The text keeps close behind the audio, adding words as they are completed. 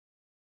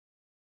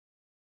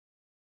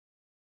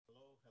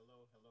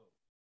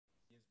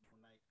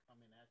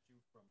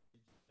from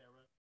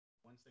Digiterra.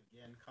 Once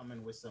again,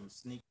 coming with some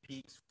sneak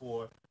peeks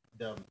for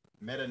the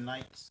Meta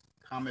Knights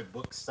comic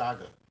book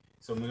saga.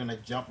 So I'm gonna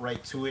jump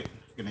right to it.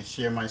 I'm gonna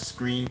share my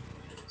screen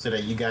so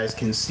that you guys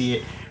can see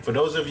it. For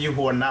those of you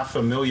who are not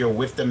familiar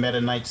with the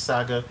Meta Knight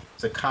saga,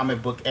 it's a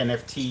comic book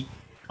NFT,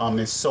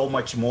 and so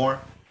much more.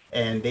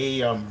 And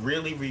they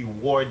really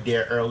reward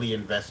their early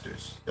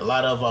investors. A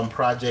lot of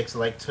projects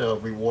like to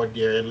reward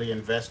their early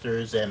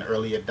investors and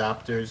early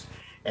adopters,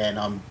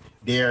 and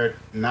they're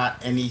not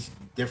any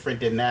different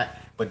than that,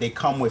 but they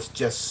come with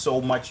just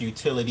so much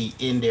utility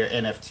in their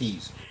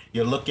NFTs.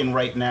 You're looking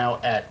right now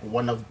at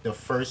one of the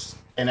first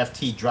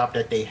NFT drop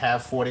that they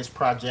have for this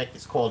project.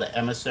 It's called the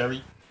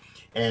Emissary,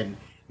 and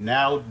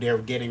now they're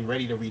getting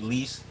ready to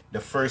release the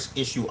first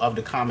issue of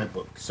the comic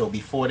book. So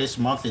before this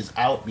month is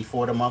out,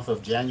 before the month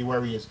of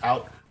January is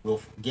out,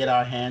 we'll get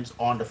our hands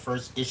on the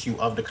first issue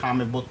of the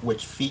comic book,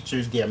 which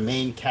features their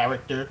main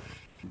character,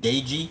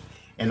 Deji.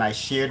 And I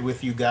shared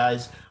with you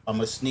guys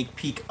a sneak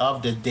peek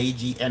of the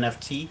Deji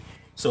NFT.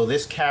 So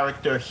this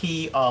character,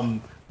 he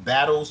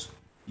battles,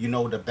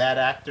 the bad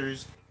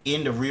actors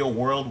in the real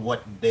world,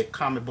 what the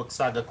comic book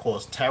saga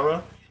calls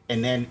Terra.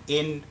 And then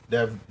in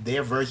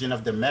their version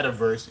of the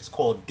metaverse, it's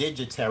called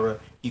Digiterra,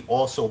 he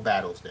also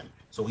battles them.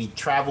 So he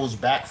travels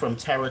back from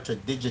Terra to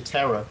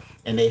Digiterra,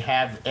 and they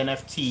have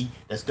NFT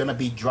that's going to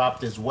be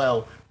dropped as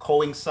well,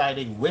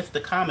 coinciding with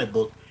the comic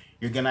book.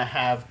 You're going to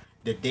have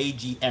the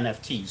Deji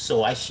NFT.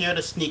 So I shared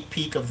a sneak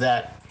peek of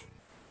that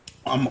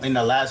in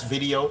the last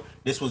video.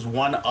 This was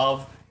one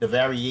of the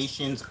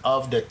variations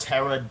of the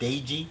Terra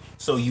Deji.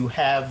 So you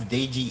have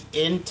Deji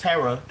in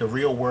Terra, the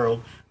real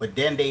world, but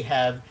then they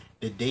have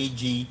the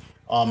Deji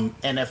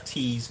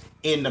NFTs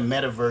in the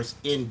metaverse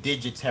in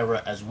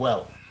Digiterra as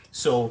well.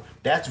 So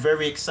that's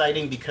very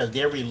exciting because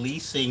they're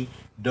releasing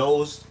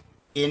those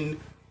in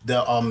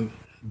the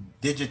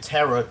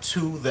Digiterra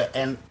to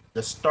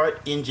the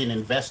start engine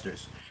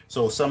investors.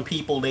 So some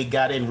people, they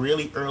got in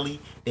really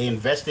early, they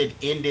invested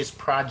in this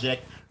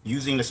project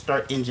using the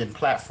start engine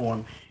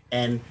platform,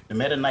 and the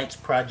Meta Knights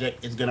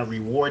project is going to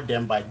reward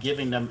them by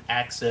giving them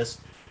access.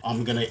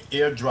 I'm going to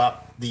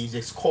airdrop these.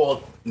 It's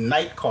called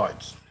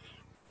KnytCards.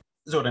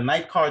 So the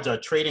KnytCards are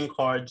trading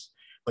cards,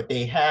 but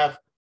they have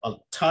a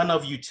ton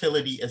of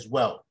utility as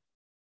well.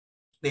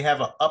 They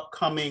have an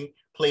upcoming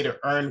play to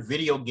earn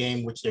video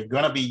game, which they're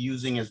going to be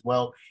using as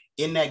well.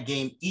 In that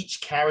game,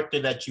 each character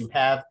that you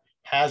have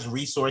has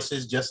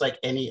resources just like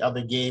any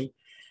other game,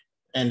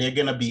 and they're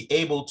going to be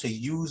able to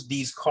use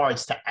these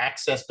cards to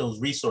access those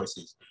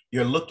resources.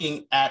 You're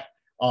looking at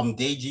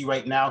Deji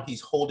right now.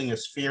 He's holding a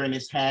spear in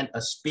his hand,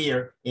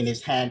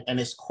 and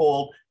it's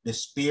called the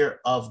Spear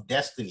of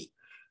Destiny.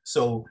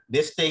 So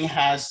this thing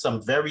has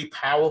some very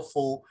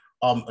powerful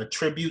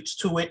attributes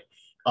to it.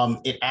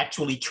 It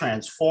actually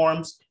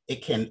transforms.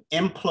 It can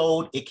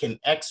implode. It can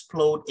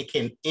explode. It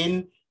can,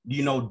 in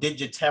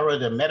Digiterra,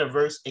 the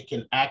metaverse, it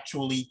can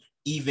actually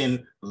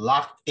even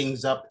lock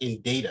things up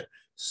in data.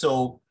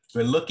 So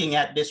we're looking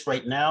at this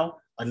right now,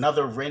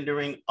 another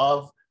rendering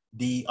of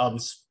the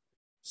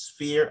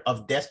Sphere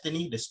of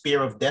Destiny, the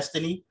Spear of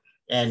Destiny,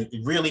 and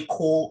really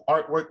cool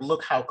artwork.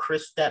 Look how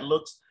crisp that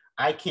looks.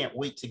 I can't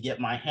wait to get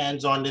my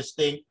hands on this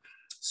thing.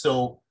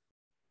 So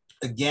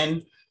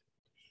again,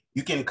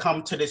 you can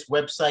come to this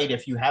website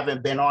if you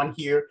haven't been on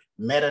here,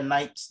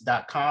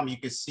 metaknights.com. You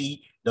can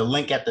see the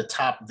link at the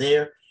top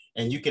there.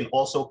 And you can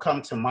also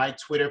come to my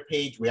Twitter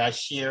page where I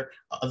share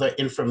other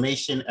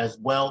information as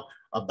well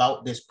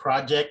about this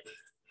project.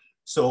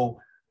 So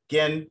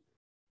again,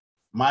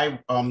 my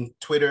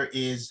Twitter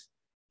is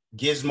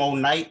Gizmo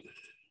Knight,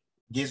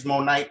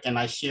 and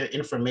I share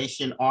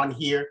information on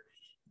here.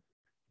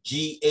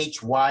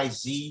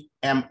 GhyzMoknyt,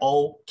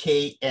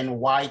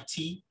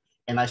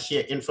 and I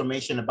share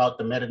information about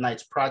the Meta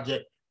Knights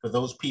project for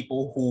those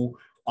people who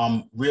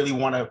really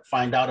want to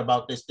find out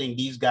about this thing.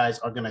 These guys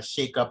are going to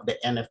shake up the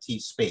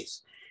NFT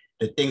space.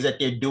 The things that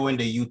they're doing,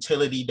 the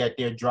utility that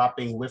they're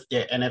dropping with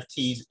their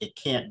NFTs, it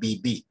can't be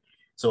beat.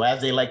 So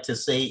as they like to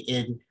say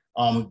in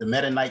the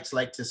Meta Knights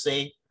like to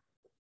say,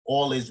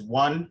 all is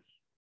one,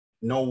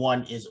 no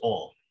one is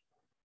all.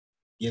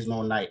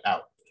 Gizmo Knight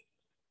out.